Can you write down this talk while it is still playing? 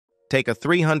Take a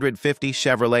 350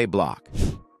 Chevrolet block.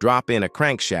 Drop in a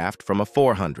crankshaft from a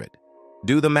 400.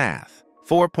 Do the math.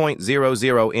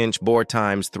 4.00-inch bore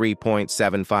times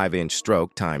 3.75-inch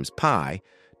stroke times pi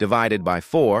divided by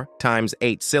 4 times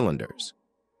 8 cylinders.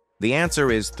 The answer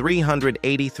is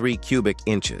 383 cubic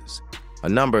inches, a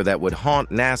number that would haunt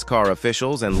NASCAR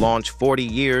officials and launch 40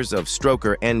 years of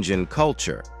stroker engine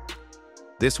culture.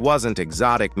 This wasn't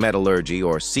exotic metallurgy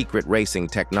or secret racing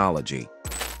technology.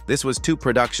 This was two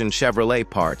production Chevrolet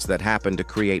parts that happened to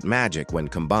create magic when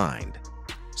combined.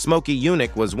 Smokey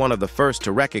Yunick was one of the first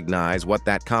to recognize what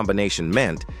that combination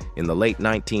meant. In the late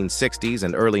 1960s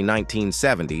and early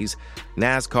 1970s,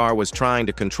 NASCAR was trying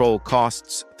to control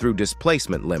costs through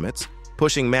displacement limits,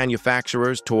 pushing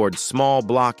manufacturers towards small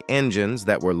block engines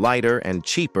that were lighter and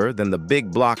cheaper than the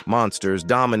big block monsters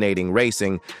dominating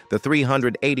racing. The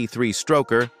 383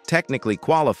 stroker technically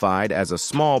qualified as a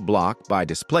small block by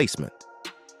displacement.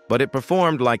 But it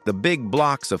performed like the big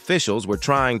blocks officials were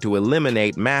trying to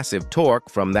eliminate massive torque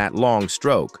from that long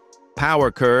stroke. Power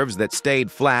curves that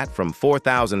stayed flat from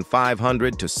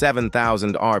 4,500 to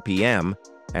 7,000 RPM,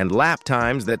 and lap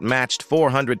times that matched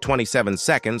 427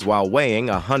 seconds while weighing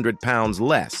 100 pounds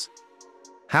less.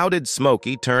 How did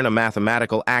Smokey turn a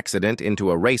mathematical accident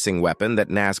into a racing weapon that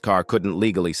NASCAR couldn't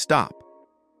legally stop?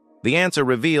 The answer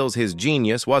reveals his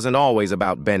genius wasn't always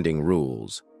about bending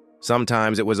rules.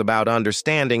 Sometimes it was about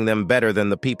understanding them better than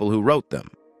the people who wrote them.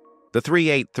 The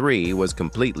 383 was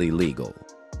completely legal.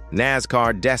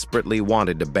 NASCAR desperately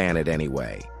wanted to ban it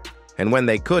anyway. And when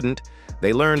they couldn't,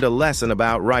 they learned a lesson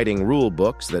about writing rule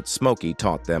books that Smokey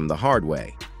taught them the hard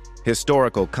way: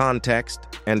 historical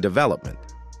context and development.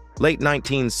 Late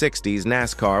 1960s,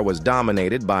 NASCAR was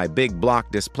dominated by big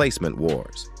block displacement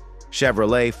wars.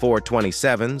 Chevrolet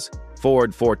 427s,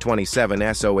 Ford 427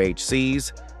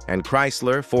 SOHCs, and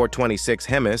Chrysler 426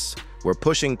 Hemis were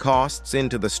pushing costs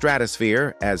into the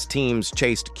stratosphere as teams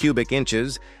chased cubic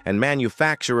inches and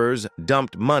manufacturers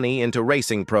dumped money into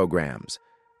racing programs.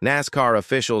 NASCAR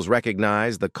officials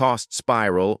recognized the cost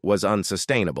spiral was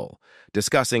unsustainable,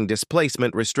 discussing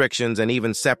displacement restrictions and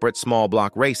even separate small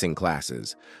block racing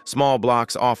classes. Small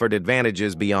blocks offered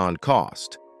advantages beyond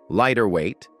cost: lighter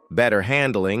weight, better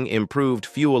handling, improved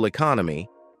fuel economy,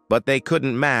 but they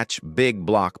couldn't match big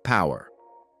block power.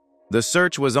 The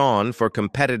search was on for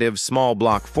competitive small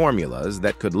block formulas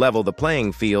that could level the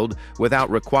playing field without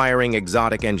requiring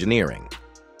exotic engineering.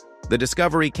 The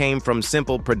discovery came from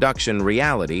simple production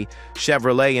reality.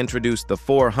 Chevrolet introduced the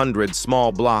 400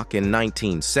 small block in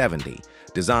 1970,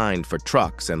 designed for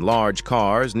trucks and large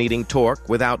cars needing torque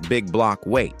without big block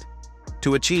weight.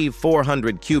 To achieve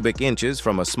 400 cubic inches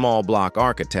from a small block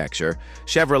architecture,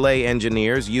 Chevrolet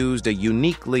engineers used a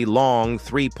uniquely long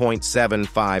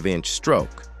 3.75-inch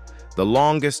stroke, the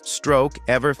longest stroke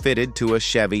ever fitted to a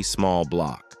Chevy small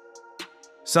block.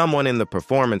 Someone in the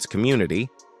performance community,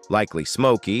 likely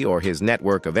Smokey or his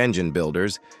network of engine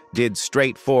builders, did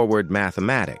straightforward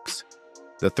mathematics.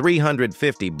 The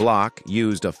 350 block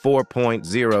used a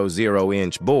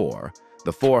 4.00-inch bore.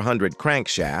 The 400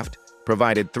 crankshaft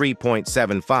provided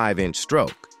 3.75-inch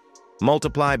stroke.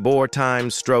 Multiply bore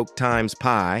times stroke times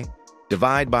pi,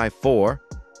 divide by 4,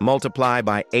 multiply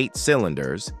by 8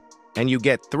 cylinders, and you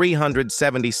get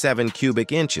 377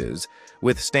 cubic inches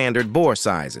with standard bore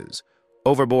sizes.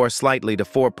 Overbore slightly to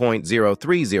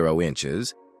 4.030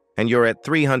 inches, and you're at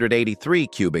 383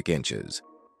 cubic inches.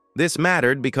 This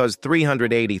mattered because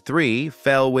 383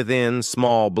 fell within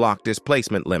small block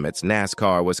displacement limits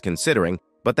NASCAR was considering,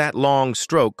 but that long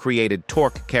stroke created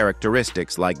torque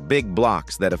characteristics like big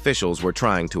blocks that officials were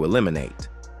trying to eliminate.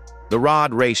 The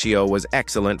rod ratio was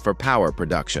excellent for power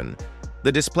production.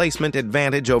 The displacement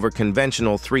advantage over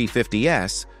conventional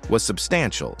 350S was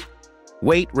substantial.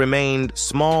 Weight remained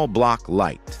small block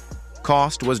light.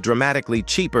 Cost was dramatically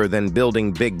cheaper than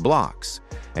building big blocks.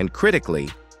 And critically,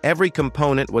 every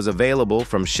component was available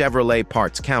from Chevrolet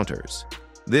parts counters.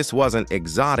 This wasn't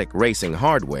exotic racing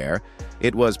hardware,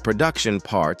 it was production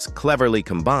parts cleverly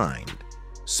combined.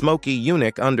 Smokey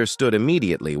Yunick understood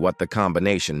immediately what the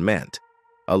combination meant: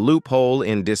 a loophole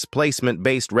in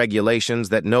displacement-based regulations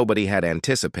that nobody had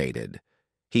anticipated.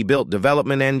 He built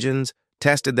development engines,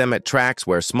 tested them at tracks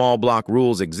where small block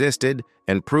rules existed,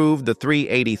 and proved the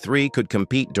 383 could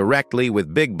compete directly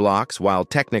with big blocks while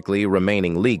technically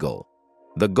remaining legal.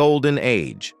 The Golden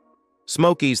Age.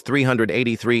 Smokey's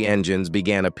 383 engines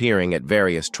began appearing at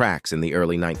various tracks in the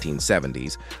early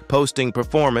 1970s, posting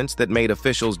performance that made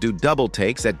officials do double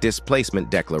takes at displacement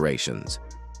declarations.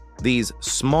 These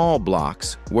small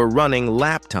blocks were running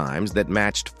lap times that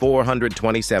matched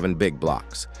 427 big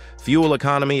blocks. Fuel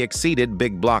economy exceeded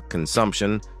big block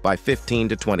consumption by 15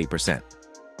 to 20%.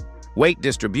 Weight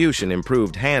distribution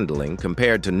improved handling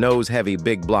compared to nose-heavy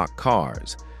big block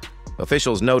cars.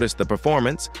 Officials noticed the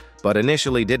performance, but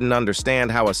initially didn't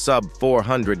understand how a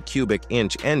sub-400 cubic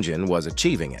inch engine was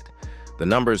achieving it. The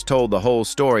numbers told the whole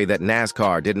story that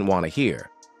NASCAR didn't want to hear.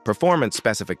 Performance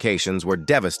specifications were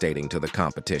devastating to the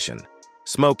competition.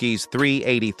 Smokey's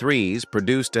 383s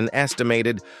produced an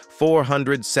estimated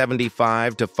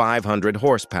 475 to 500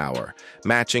 horsepower,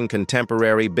 matching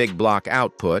contemporary big block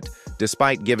output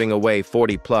despite giving away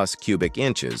 40-plus cubic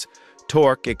inches.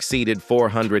 Torque exceeded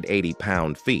 480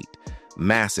 pound-feet,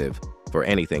 massive for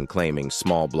anything claiming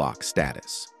small block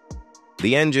status.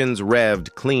 The engines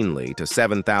revved cleanly to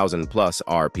 7,000-plus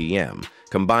RPM,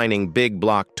 combining big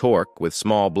block torque with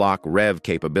small block rev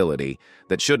capability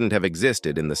that shouldn't have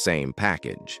existed in the same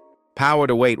package.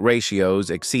 Power-to-weight ratios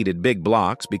exceeded big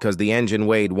blocks because the engine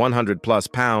weighed 100-plus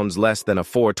pounds less than a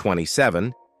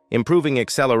 427, improving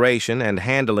acceleration and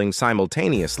handling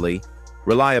simultaneously.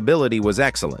 Reliability was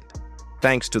excellent,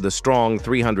 thanks to the strong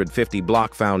 350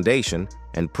 block foundation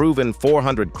and proven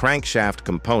 400 crankshaft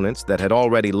components that had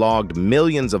already logged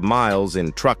millions of miles in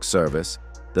truck service.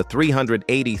 The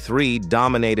 383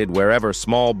 dominated wherever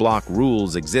small block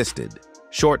rules existed.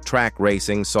 Short track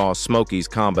racing saw Smokey's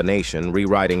combination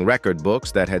rewriting record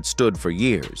books that had stood for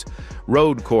years.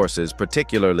 Road courses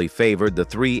particularly favored the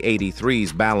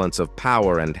 383's balance of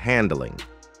power and handling.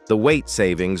 The weight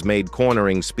savings made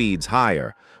cornering speeds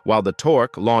higher, while the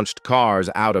torque launched cars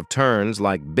out of turns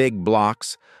like big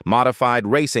blocks. Modified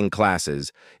racing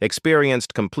classes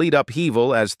experienced complete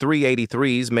upheaval as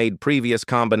 383s made previous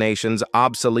combinations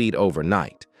obsolete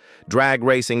overnight. Drag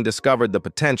racing discovered the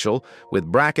potential, with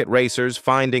bracket racers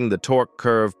finding the torque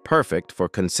curve perfect for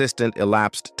consistent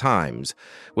elapsed times,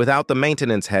 without the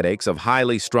maintenance headaches of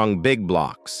highly strung big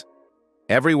blocks.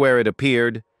 Everywhere it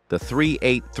appeared, the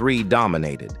 383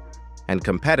 dominated, and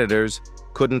competitors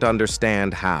couldn't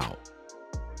understand how.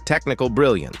 Technical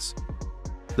brilliance.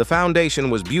 The foundation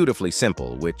was beautifully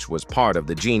simple, which was part of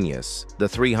the genius. The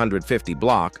 350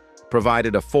 block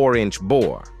provided a 4-inch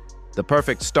bore, the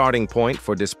perfect starting point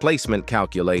for displacement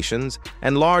calculations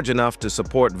and large enough to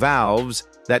support valves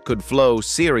that could flow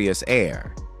serious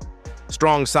air.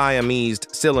 Strong Siamese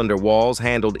cylinder walls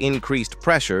handled increased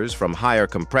pressures from higher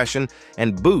compression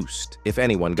and boost if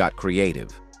anyone got creative.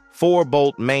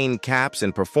 4-bolt main caps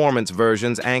in performance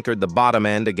versions anchored the bottom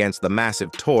end against the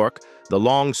massive torque. The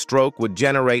long stroke would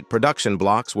generate production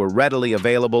blocks were readily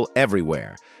available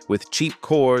everywhere, with cheap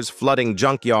cores flooding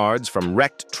junkyards from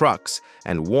wrecked trucks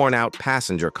and worn-out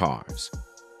passenger cars.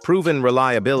 Proven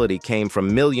reliability came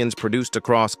from millions produced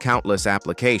across countless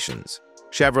applications.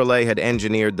 Chevrolet had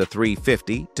engineered the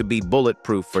 350 to be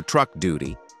bulletproof for truck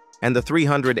duty, and the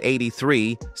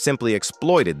 383 simply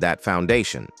exploited that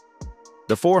foundation.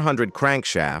 The 400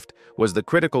 crankshaft was the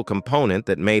critical component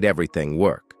that made everything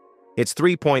work. Its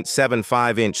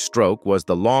 3.75-inch stroke was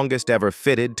the longest ever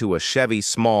fitted to a Chevy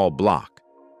small block.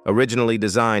 Originally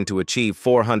designed to achieve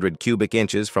 400 cubic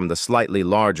inches from the slightly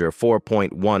larger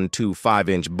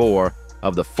 4.125-inch bore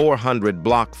of the 400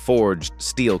 block forged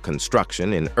steel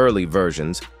construction in early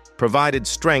versions, provided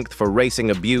strength for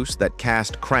racing abuse that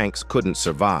cast cranks couldn't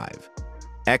survive.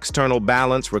 External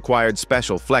balance required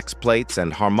special flex plates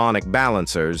and harmonic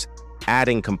balancers,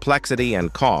 adding complexity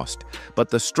and cost, but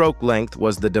the stroke length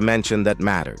was the dimension that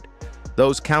mattered.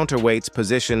 Those counterweights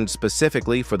positioned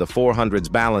specifically for the 400's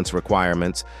balance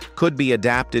requirements could be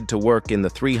adapted to work in the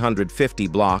 350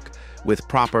 block with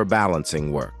proper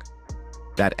balancing work.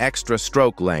 That extra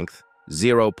stroke length,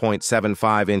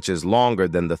 0.75 inches longer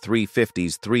than the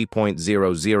 350's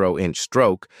 3.00-inch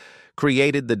stroke,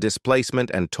 created the displacement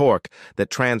and torque that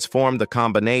transformed the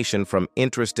combination from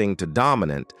interesting to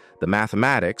dominant. The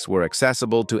mathematics were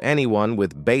accessible to anyone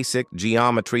with basic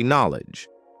geometry knowledge.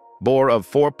 Bore of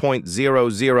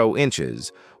 4.00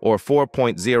 inches or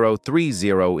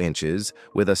 4.030 inches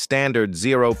with a standard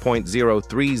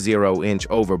 0.030-inch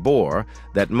overbore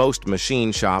that most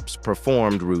machine shops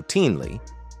performed routinely,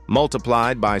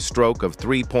 multiplied by stroke of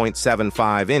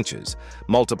 3.75 inches,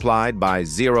 multiplied by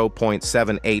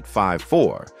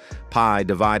 0.7854, pi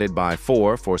divided by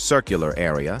 4 for circular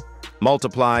area,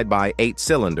 multiplied by 8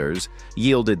 cylinders,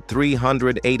 yielded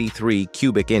 383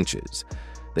 cubic inches.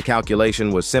 The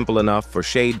calculation was simple enough for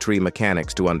shade tree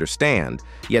mechanics to understand,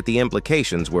 yet the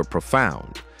implications were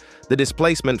profound. The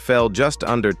displacement fell just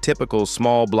under typical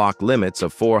small block limits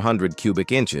of 400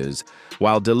 cubic inches,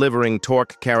 while delivering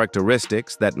torque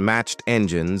characteristics that matched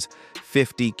engines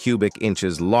 50 cubic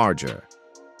inches larger.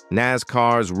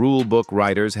 NASCAR's rulebook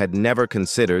writers had never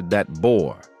considered that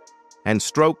bore, and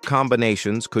stroke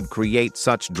combinations could create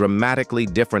such dramatically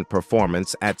different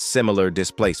performance at similar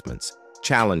displacements.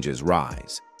 Challenges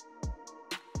rise.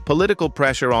 Political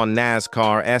pressure on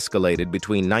NASCAR escalated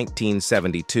between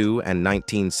 1972 and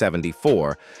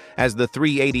 1974 as the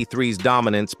 383's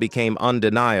dominance became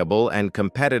undeniable and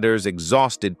competitors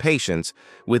exhausted patience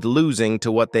with losing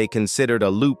to what they considered a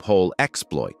loophole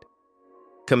exploit.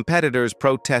 Competitors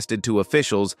protested to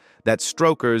officials that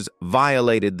strokers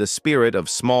violated the spirit of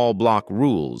small block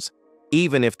rules,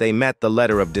 even if they met the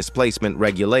letter of displacement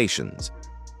regulations.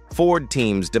 Ford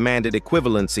teams demanded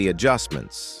equivalency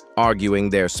adjustments, arguing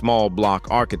their small block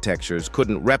architectures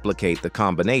couldn't replicate the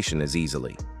combination as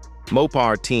easily.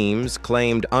 Mopar teams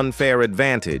claimed unfair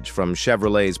advantage from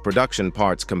Chevrolet's production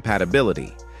parts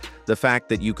compatibility. The fact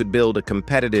that you could build a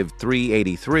competitive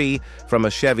 383 from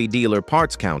a Chevy dealer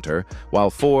parts counter, while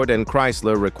Ford and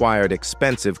Chrysler required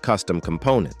expensive custom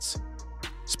components.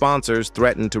 Sponsors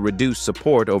threatened to reduce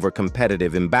support over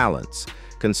competitive imbalance,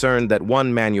 concerned that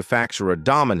one manufacturer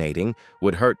dominating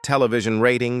would hurt television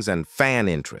ratings and fan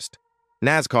interest.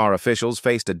 NASCAR officials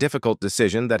faced a difficult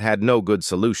decision that had no good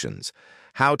solutions: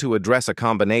 how to address a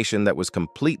combination that was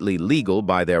completely legal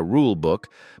by their rule book,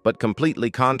 but completely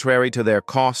contrary to their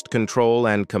cost control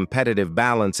and competitive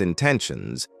balance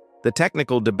intentions. The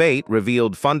technical debate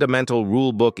revealed fundamental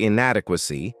rulebook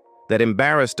inadequacy that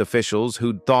embarrassed officials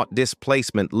who'd thought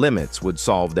displacement limits would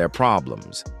solve their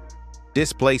problems.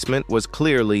 Displacement was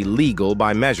clearly legal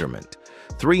by measurement.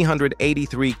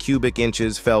 383 cubic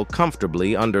inches fell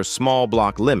comfortably under small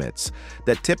block limits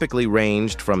that typically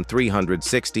ranged from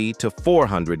 360 to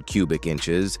 400 cubic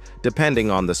inches,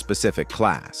 depending on the specific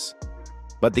class.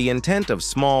 But the intent of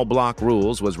small block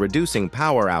rules was reducing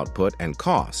power output and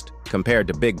cost compared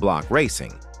to big block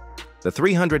racing. The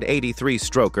 383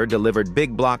 stroker delivered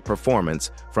big block performance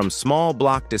from small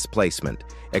block displacement,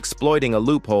 exploiting a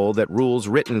loophole that rules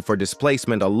written for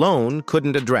displacement alone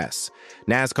couldn't address.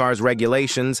 NASCAR's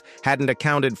regulations hadn't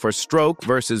accounted for stroke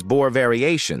versus bore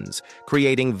variations,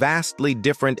 creating vastly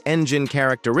different engine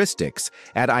characteristics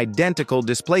at identical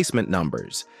displacement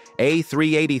numbers. A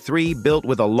 383 built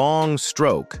with a long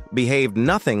stroke behaved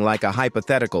nothing like a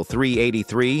hypothetical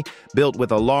 383 built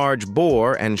with a large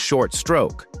bore and short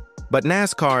stroke. But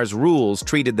NASCAR's rules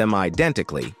treated them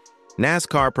identically.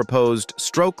 NASCAR proposed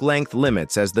stroke length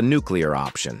limits as the nuclear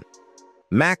option.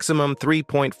 Maximum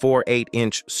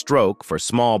 3.48-inch stroke for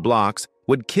small blocks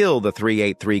would kill the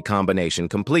 383 combination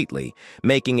completely,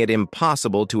 making it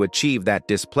impossible to achieve that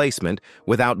displacement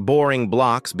without boring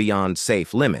blocks beyond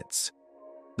safe limits.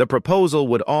 The proposal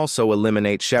would also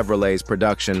eliminate Chevrolet's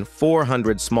production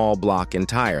 400 small block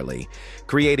entirely,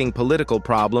 creating political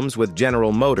problems with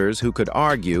General Motors, who could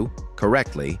argue,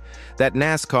 correctly, that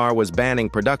NASCAR was banning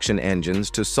production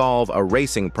engines to solve a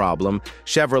racing problem.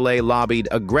 Chevrolet lobbied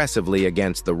aggressively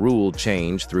against the rule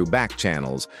change through back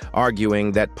channels,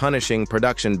 arguing that punishing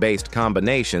production-based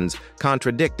combinations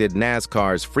contradicted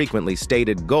NASCAR's frequently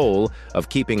stated goal of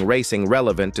keeping racing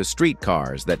relevant to street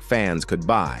cars that fans could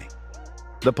buy.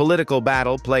 The political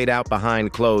battle played out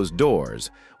behind closed doors,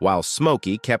 while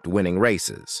Smokey kept winning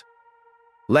races.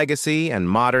 Legacy and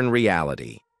modern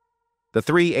reality. The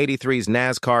 383's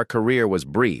NASCAR career was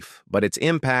brief, but its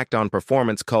impact on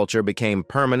performance culture became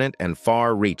permanent and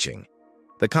far-reaching.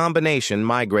 The combination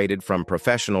migrated from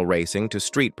professional racing to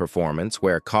street performance,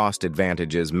 where cost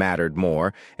advantages mattered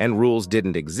more and rules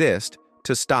didn't exist,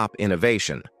 to stop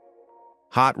innovation.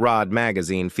 Hot Rod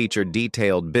magazine featured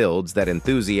detailed builds that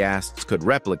enthusiasts could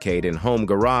replicate in home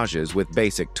garages with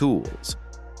basic tools.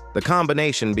 The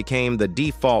combination became the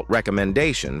default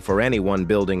recommendation for anyone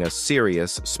building a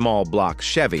serious small block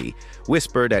Chevy,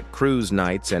 whispered at cruise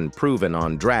nights and proven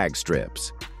on drag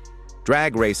strips.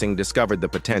 Drag racing discovered the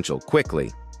potential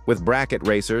quickly, with bracket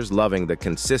racers loving the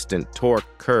consistent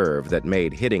torque curve that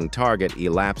made hitting target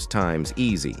elapsed times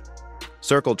easy.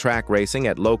 Circle track racing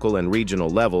at local and regional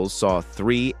levels saw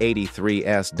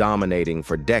 383s dominating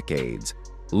for decades,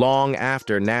 long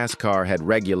after NASCAR had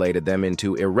regulated them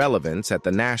into irrelevance at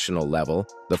the national level.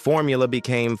 The formula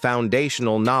became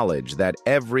foundational knowledge that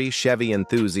every Chevy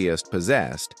enthusiast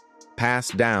possessed,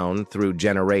 passed down through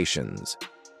generations.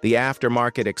 The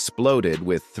aftermarket exploded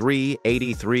with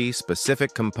 383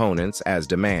 specific components as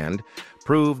demand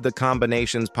proved the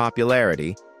combination's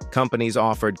popularity. Companies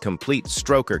offered complete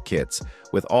stroker kits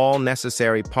with all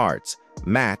necessary parts,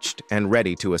 matched and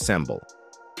ready to assemble.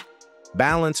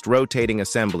 Balanced rotating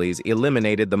assemblies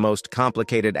eliminated the most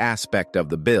complicated aspect of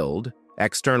the build,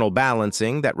 external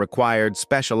balancing that required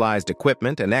specialized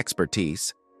equipment and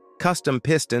expertise. Custom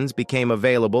pistons became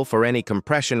available for any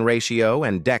compression ratio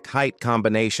and deck height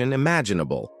combination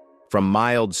imaginable, from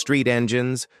mild street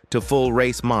engines to full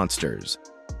race monsters.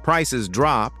 Prices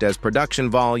dropped as production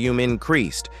volume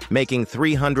increased, making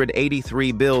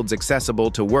 383 builds accessible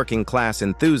to working-class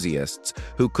enthusiasts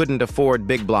who couldn't afford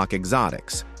big-block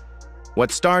exotics.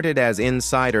 What started as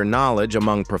insider knowledge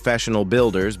among professional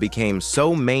builders became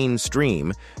so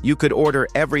mainstream you could order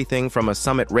everything from a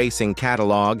Summit Racing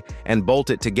catalog and bolt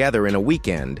it together in a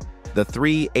weekend. The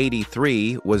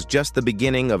 383 was just the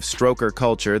beginning of stroker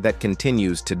culture that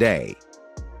continues today.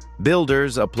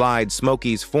 Builders applied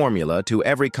Smokey's formula to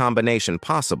every combination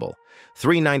possible.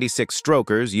 396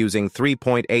 strokers using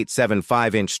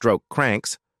 3.875-inch stroke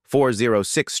cranks,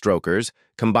 406 strokers,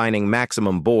 combining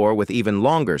maximum bore with even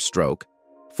longer stroke,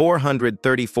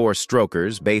 434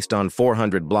 strokers based on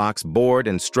 400 blocks bored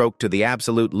and stroked to the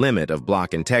absolute limit of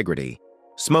block integrity.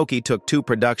 Smokey took two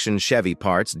production Chevy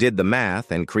parts, did the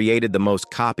math, and created the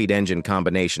most copied engine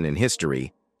combination in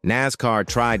history. NASCAR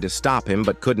tried to stop him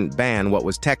but couldn't ban what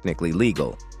was technically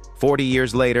legal. 40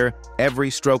 years later, every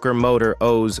stroker motor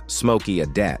owes Smokey a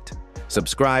debt.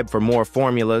 Subscribe for more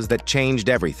formulas that changed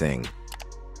everything.